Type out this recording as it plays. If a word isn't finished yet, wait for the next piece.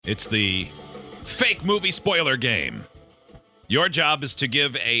It's the fake movie spoiler game. Your job is to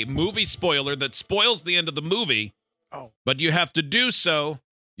give a movie spoiler that spoils the end of the movie, but you have to do so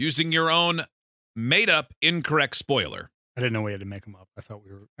using your own made-up incorrect spoiler. I didn't know we had to make them up. I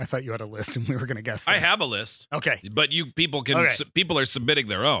thought you had a list and we were going to guess them. I have a list. Okay. But people are submitting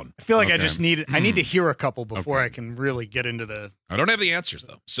their own. I feel like I need to hear a couple before I can really get into the... I don't have the answers,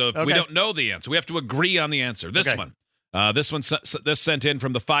 though. So if we don't know the answer, we have to agree on the answer. This one sent in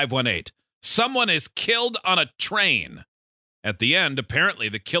from the 518. Someone is killed on a train. At the end, apparently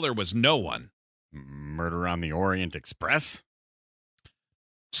the killer was no one. Murder on the Orient Express?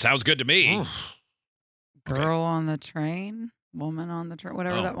 Sounds good to me. Oof. Girl on the train, woman on the train,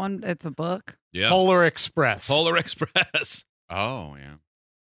 whatever that one. It's a book. Yeah. Polar Express. Polar Express. Oh, yeah.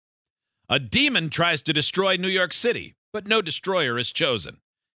 A demon tries to destroy New York City, but no destroyer is chosen.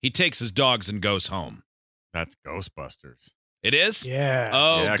 He takes his dogs and goes home. That's Ghostbusters. It is? Yeah.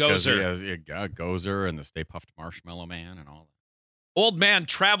 Oh, yeah, Gozer. Gozer and the Stay Puft Marshmallow Man and all that. Old man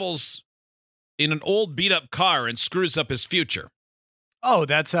travels in an old beat-up car and screws up his future. Oh,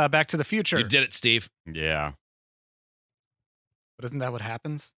 that's Back to the Future. You did it, Steve. Yeah. But isn't that what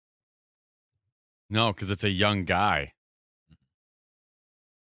happens? No, because it's a young guy.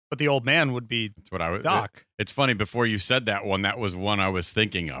 But the old man would be That's what I was. Doc. It's funny, before you said that one, that was one I was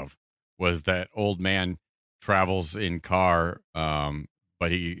thinking of, was that old man travels in car,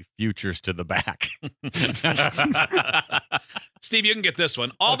 but he futures to the back. Steve, you can get this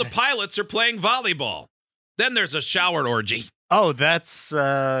one. All the pilots are playing volleyball. Then there's a shower orgy. Oh, that's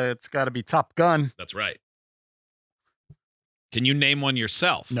it's got to be Top Gun. That's right. Can you name one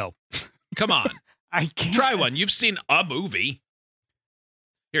yourself? No. Come on. I can't. Try one. You've seen a movie.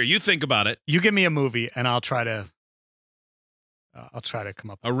 Here, you think about it. You give me a movie and I'll try to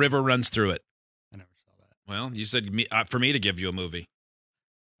come up with A river runs through it. I never saw that. Well, you said for me to give you a movie.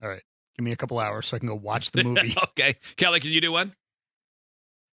 All right. Give me a couple hours so I can go watch the movie. Okay. Kelly, can you do one?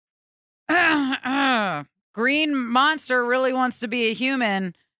 Green monster really wants to be a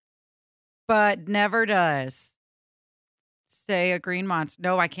human, but never does. Say a green monster.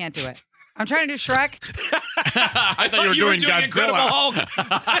 No, I can't do it. I'm trying to do Shrek. I thought you were doing Incredible Godzilla. Hulk.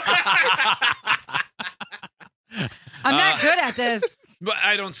 I'm not good at this. But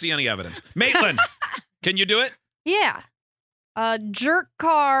I don't see any evidence. Maitland, can you do it? Yeah. A jerk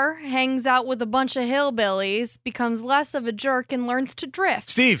car hangs out with a bunch of hillbillies, becomes less of a jerk, and learns to drift.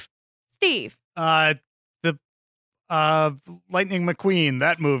 Steve. Steve. The Lightning McQueen,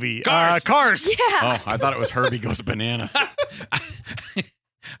 that movie. Cars. Cars. Yeah. Oh, I thought it was Herbie Goes Bananas.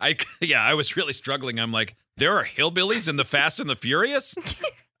 I was really struggling. I'm like, there are hillbillies in the Fast and the Furious?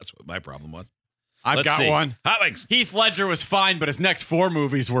 That's what my problem was. I've Let's got see. one. Hot Wings. Heath Ledger was fine, but his next 4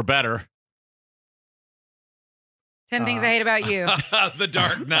 movies were better. 10 things I hate about you. The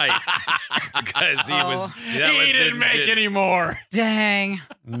Dark Knight. Because he was... Oh. He didn't make any more. Dang.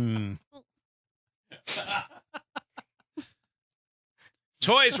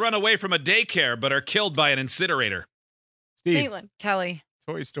 Toys run away from a daycare but are killed by an incinerator. Steve. Maitland. Kelly.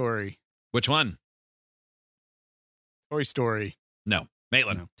 Toy Story. Which one? Toy Story. No.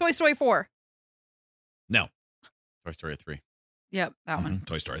 Maitland. No. Toy Story 4. No. Toy Story 3. Yep, that one.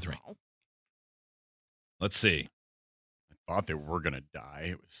 Toy Story 3. Let's see. I thought they were going to die.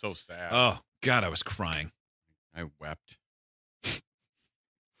 It was so sad. Oh, God, I was crying. I wept.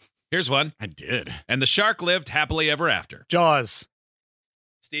 Here's one. I did. And the shark lived happily ever after. Jaws.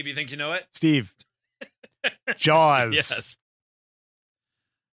 Steve, you think you know it? Steve. Jaws. Yes.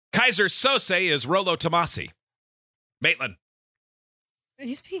 Kaiser Sose is Rolo Tomasi. Maitland. Are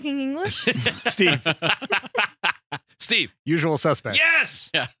you speaking English? Steve. Steve. Usual Suspects. Yes.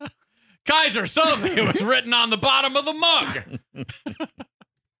 Yeah. Kaiser Soze was written on the bottom of the mug.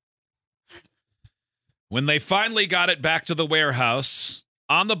 When they finally got it back to the warehouse,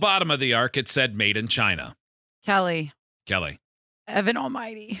 on the bottom of the ark, it said made in China. Kelly. Kelly. Evan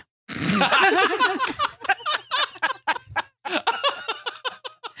Almighty. I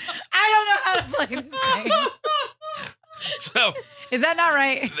don't know how to play this game. So Is that not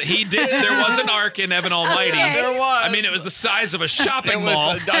right? he did. There was an ark in Evan Almighty. Okay. There was. I mean, it was the size of a shopping It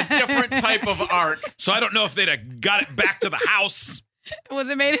mall. was a different type of arc. So I don't know if they'd have got it back to the house. Was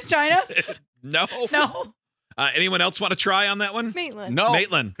it made in China? No. No. Anyone else want to try on that one? Maitland. No.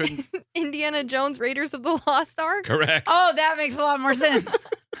 Maitland. Couldn't. Indiana Jones Raiders of the Lost Ark. Correct. Oh, that makes a lot more sense.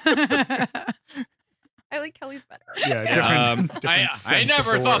 I like Kelly's better. Yeah, different. I different never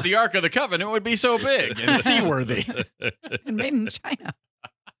sense of thought the Ark of the Covenant would be so big and seaworthy. And made in China.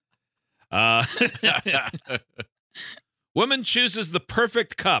 Woman chooses the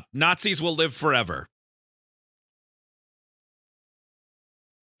perfect cup. Nazis will live forever.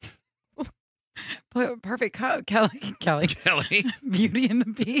 Perfect Kelly. Kelly. Kelly? Beauty and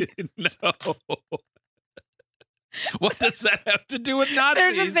the Beast. No. What does that have to do with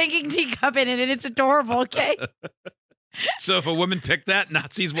Nazis? There's a thinking teacup in it, and it's adorable. Okay. So if a woman picked that,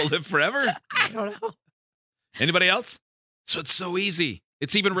 Nazis will live forever? I don't know. Anybody else? So it's so easy.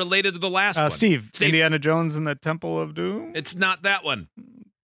 It's even related to the last one. Steve, Indiana Jones and the Temple of Doom. It's not that one.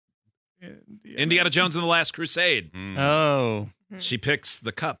 Indiana Jones and the Last Crusade. Oh. She picks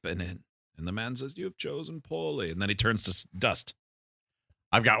the cup and the man says, "You have chosen poorly." And then he turns to dust.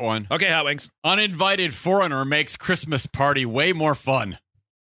 I've got one. Okay, Hot Wings. Uninvited foreigner makes Christmas party way more fun.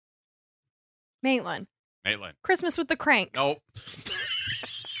 Maitland. Christmas with the Cranks. Nope.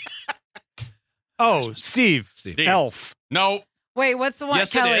 Oh, Steve. Elf. Nope. Wait, what's the one?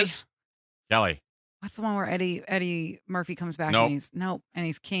 Yes, Kelly. it is. Kelly. What's the one where Eddie Murphy comes back Nope. and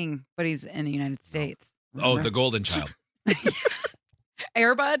he's king, but he's in the United States. Oh, the Golden Child.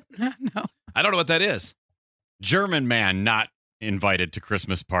 Airbud? No. I don't know what that is. German man not invited to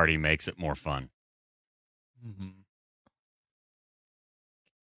Christmas party makes it more fun.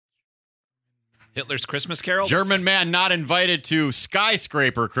 Hitler's Christmas Carols? German man not invited to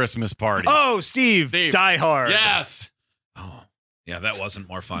skyscraper Christmas party. Oh, Steve. Die Hard. Yes. Oh, yeah, that wasn't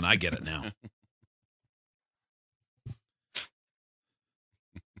more fun. I get it now.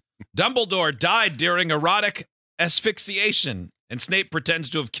 Dumbledore died during erotic asphyxiation, and Snape pretends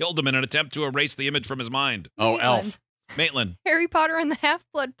to have killed him in an attempt to erase the image from his mind. Oh, Elf. Maitland. Harry Potter and the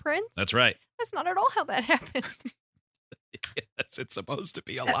Half-Blood Prince? That's right. That's not at all how that happened. Yes, it's supposed to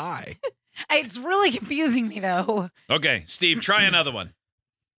be a lie. It's really confusing me, though. Okay, Steve, try another one.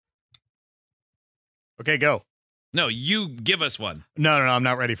 Okay, go. No, you give us one. No, I'm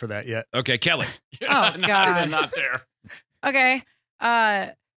not ready for that yet. Okay, Kelly. Oh, Not God. even not there. Okay.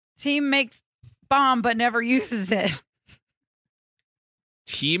 Team makes bomb but never uses it.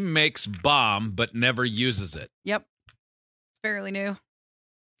 Team makes bomb but never uses it. Yep. Fairly new.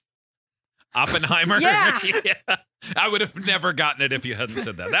 Oppenheimer? Yeah. Yeah. I would have never gotten it if you hadn't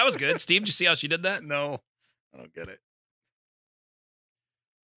said that. That was good. Steve, did you see how she did that? No, I don't get it.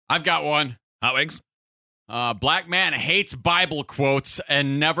 I've got one. Hot Wings? Black man hates Bible quotes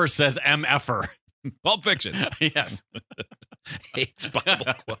and never says MFer. Pulp Fiction. Yes. Hates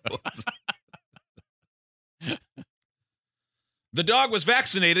Bible quotes. The dog was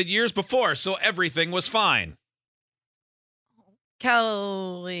vaccinated years before, so everything was fine.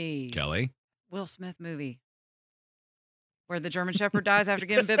 Kelly. Will Smith movie. Where the German Shepherd dies after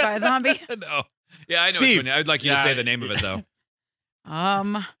getting bit by a zombie. No. Yeah, I know. Steve. Which one. I'd like you to say the name of it, though.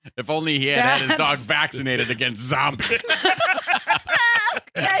 If only he had his dog vaccinated against zombies.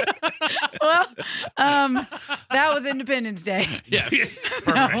 Okay. Well, that was Independence Day. Yes.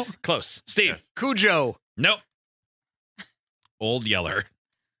 No. Close. Steve. Yes. Cujo. Nope. Old Yeller.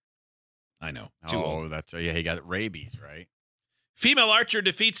 I know. Too old. That's yeah. He got rabies, right? Female archer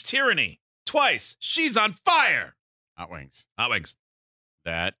defeats tyranny twice. She's on fire. Hot Wings. Hot Wings.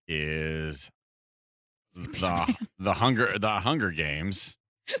 That is the Hunger Games.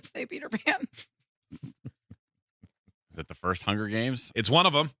 Say Peter Pan. Is it the first Hunger Games? It's one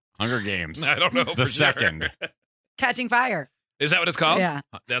of them. Hunger Games. I don't know. The for second. Sure. Catching Fire. Is that what it's called? Yeah.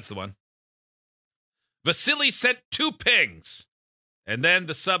 That's the one. Vasily sent 2 pings, and then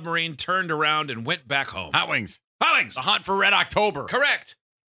the submarine turned around and went back home. Hot Wings. Hot Wings. The Hunt for Red October. Correct.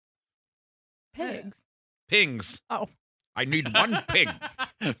 Pigs. Pings. Oh. I need 1 ping.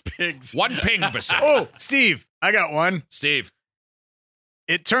 Pigs. 1 ping, Vasily. Oh, Steve, I got one. Steve.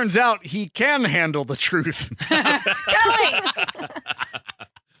 It turns out he can handle the truth. Kelly!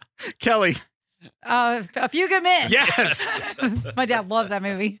 Kelly. A Few Good Men. Yes. My dad loves that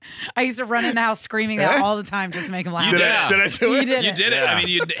movie. I used to run in the house screaming that all the time just to make him laugh. You Did did. I do it? You did You it. did it. Yeah. I mean,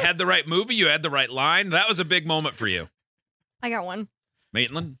 you had the right movie. You had the right line. That was a big moment for you. I got one.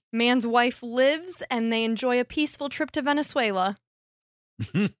 Maitland. Man's wife lives and they enjoy a peaceful trip to Venezuela.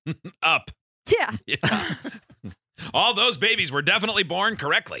 Up. Yeah. Yeah. All those babies were definitely born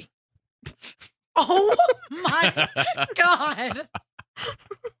correctly. Oh my God.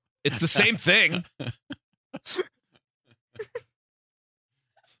 It's the same thing.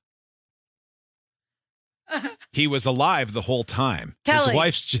 He was alive the whole time. His Kelly.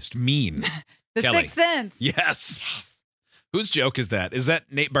 wife's just mean. The Kelly. Sixth Sense. Yes. Whose joke is that? Is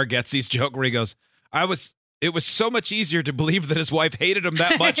that Nate Bargatze's joke where he goes, it was so much easier to believe that his wife hated him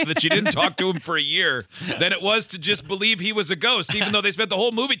that much that she didn't talk to him for a year than it was to just believe he was a ghost, even though they spent the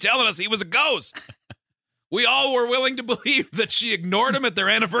whole movie telling us he was a ghost. We all were willing to believe that she ignored him at their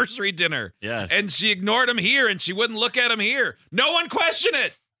anniversary dinner. Yes. And she ignored him here and she wouldn't look at him here. No one questioned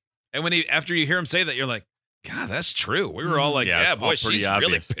it. And when after you hear him say that, you're like, God, that's true. We were all like, Yeah, yeah it's boy, all she's pretty really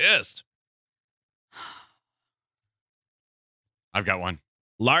obvious. pissed. I've got one.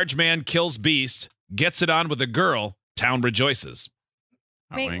 Large man kills beast, gets it on with a girl, town rejoices.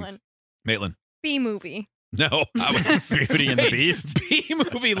 Hot Maitland. Wings. Maitland. B movie. No, I was Beauty and the Beast. B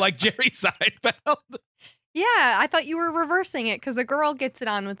movie like Jerry Seinfeld. Yeah, I thought you were reversing it because the girl gets it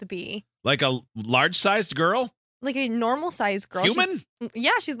on with the bee. Like a large-sized girl? Like a normal sized girl. Human?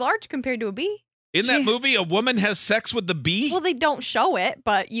 Yeah, she's large compared to a bee. In that movie, a woman has sex with the bee? Well, they don't show it,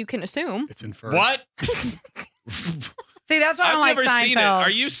 but you can assume. It's inferred. What? See, that's why I I've don't like never seen it. Seinfeld. Are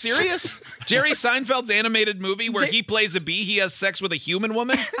you serious? Jerry Seinfeld's animated movie where he plays a bee, he has sex with a human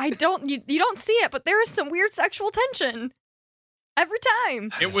woman? I don't. You don't see it, but there is some weird sexual tension every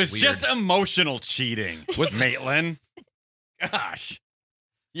time. It was weird. just emotional cheating. What's- Maitland? Gosh.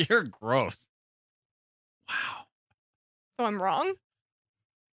 You're gross. Wow. So I'm wrong.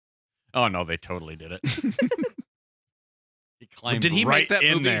 Oh, no, they totally did it. He climbed Did he right make that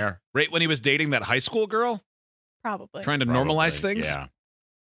in movie there. right when he was dating that high school girl? Probably. Trying to Probably, normalize things? Yeah.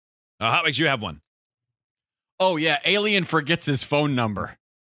 Hot Wings, you have one. Oh, yeah. Alien forgets his phone number.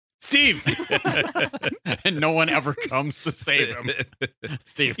 Steve. And no one ever comes to save him.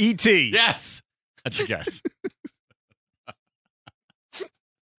 Steve. E.T. Yes. That's a guess.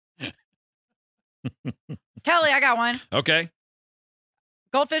 Kelly, I got one. Okay.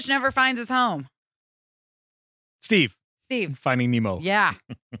 Goldfish never finds his home. Steve. Steve. Finding Nemo. Yeah.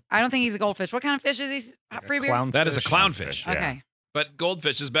 I don't think he's a goldfish. What kind of fish is he? Free beer? Clownfish. That is a clownfish. Yeah. Okay. But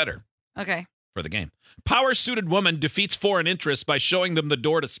goldfish is better Okay. for the game. Power-suited woman defeats foreign interests by showing them the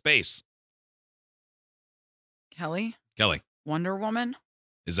door to space. Kelly. Kelly, Wonder Woman.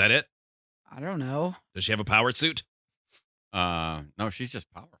 is that it? I don't know. Does she have a power suit? No, she's just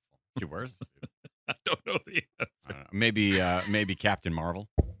powerful. She wears the suit. I don't know the I don't know. Maybe Captain Marvel.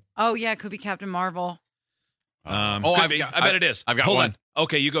 Oh yeah, it could be Captain Marvel. Could be. I bet it is. I've got Hold one. on.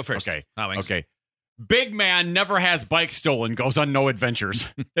 Okay, you go first. Okay. Hot Wings. Okay. Big man never has bike stolen, goes on no adventures.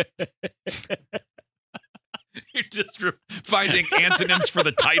 You're just finding antonyms for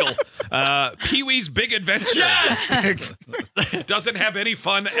the title. Pee-wee's Big Adventure. Yes! Doesn't have any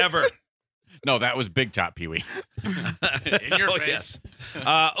fun ever. No, that was Big Top Pee Wee. In your face. Yes.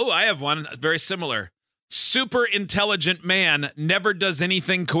 I have one very similar. Super intelligent man never does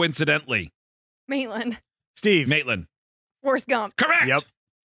anything coincidentally. Maitland. Steve. Maitland. Forrest Gump. Correct. Yep.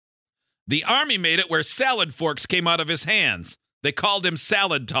 The army made it where salad forks came out of his hands. They called him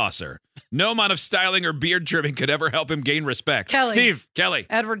salad tosser. No amount of styling or beard trimming could ever help him gain respect. Kelly. Steve. Kelly.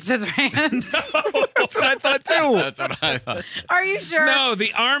 Edward Scissorhands. That's what I thought too. That's what I thought. Are you sure? No,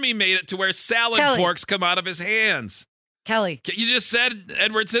 the army made it to where salad Kelly. forks come out of his hands. Kelly. You just said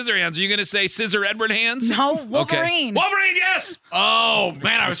Edward Scissorhands. Are you going to say Scissor Edward Hands? No, Okay. Wolverine. Wolverine, yes. Oh,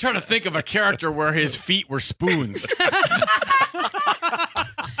 man, I was trying to think of a character where his feet were spoons.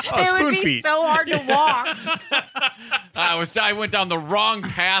 Oh, It spoon would be feet. so hard to walk. I went down the wrong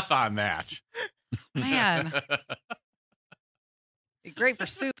path on that. Man. Be great for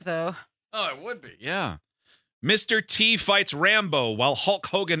soup, though. Oh, it would be, yeah. Mr. T fights Rambo while Hulk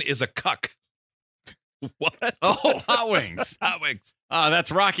Hogan is a cuck. What? Oh, Hot Wings. Hot Wings. That's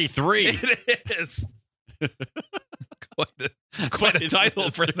Rocky 3. It is. Quite a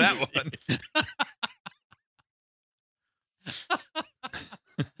title for that one.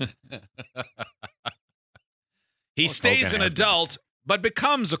 He Hulk stays Hogan an has been. adult, but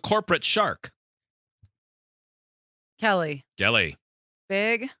becomes a corporate shark. Kelly. Kelly.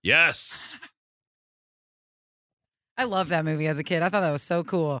 Big. Yes. I loved that movie as a kid. I thought that was so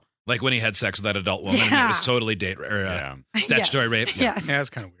cool. Like when he had sex with that adult woman, and it Yeah. was totally Yeah. statutory Yes. rape. Yes. Yeah, that's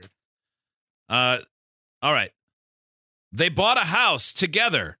kind of weird. All right. They bought a house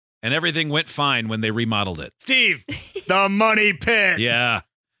together, and everything went fine when they remodeled it. Steve. The money pit. Yeah.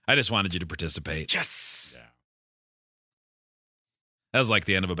 I just wanted you to participate. Yes. Yeah. That was like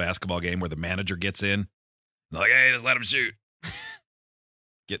the end of a basketball game where the manager gets in. They're like, hey, just let him shoot.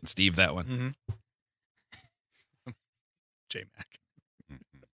 Getting Steve that one. Mm-hmm. J-Mac.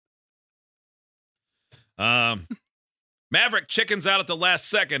 Maverick chickens out at the last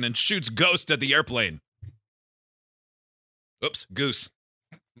second and shoots Ghost at the airplane. Oops, Goose.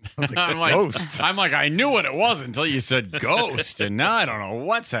 I was like, I'm the like, ghost. I'm like, I knew what it was until you said ghost, and now I don't know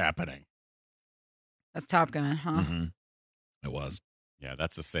what's happening. That's Top Gun, huh? Mm-hmm. It was. Yeah,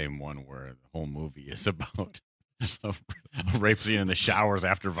 that's the same one where the whole movie is about a rape scene in the showers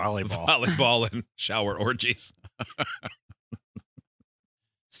after volleyball. Volleyball and shower orgies.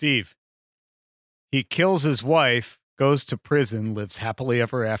 Steve. He kills his wife, goes to prison, lives happily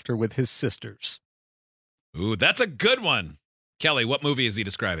ever after with his sisters. Ooh, that's a good one. Kelly, what movie is he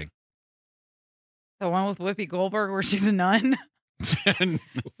describing? The one with Whoopi Goldberg where she's a nun.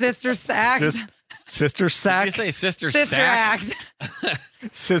 Sister Act. Sister Did sack. you say sister Sister sack? Act.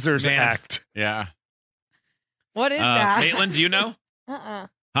 Scissors Man. act. Yeah. What is that? Maitland, do you know Uh-uh.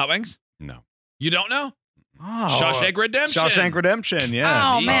 Hot Wings? No. You don't know? Oh, Shawshank Redemption. Shawshank Redemption.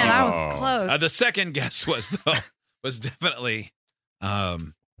 Yeah. Oh man, I was Oh. close. The second guess was definitely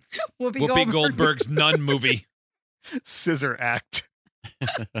Whoopi Whoopi Goldberg's Nun movie. Scissor act.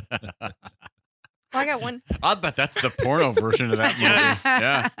 Oh, I got one. I'll bet that's the porno version of that movie. Yes.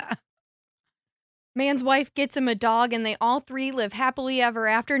 Yeah. Man's wife gets him a dog, and they all three live happily ever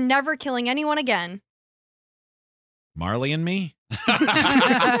after, never killing anyone again. Marley and Me? John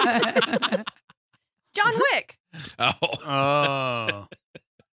Wick. Oh, Oh.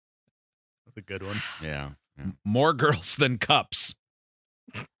 That's a good one. Yeah. More Girls Than Cups.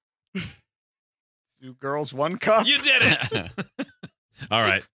 2 girls, 1 cup. You did it. All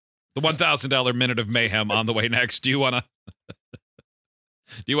right. The $1,000 minute of mayhem on the way next. Do you want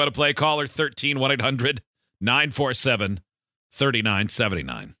to play caller 13-1-800-947-3979?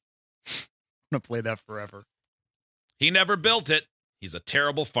 I'm gonna play that forever. He never built it. He's a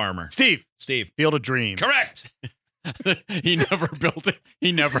terrible farmer. Steve, Steve. Field of Dreams. Correct. He never built it.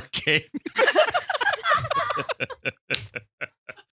 He never came.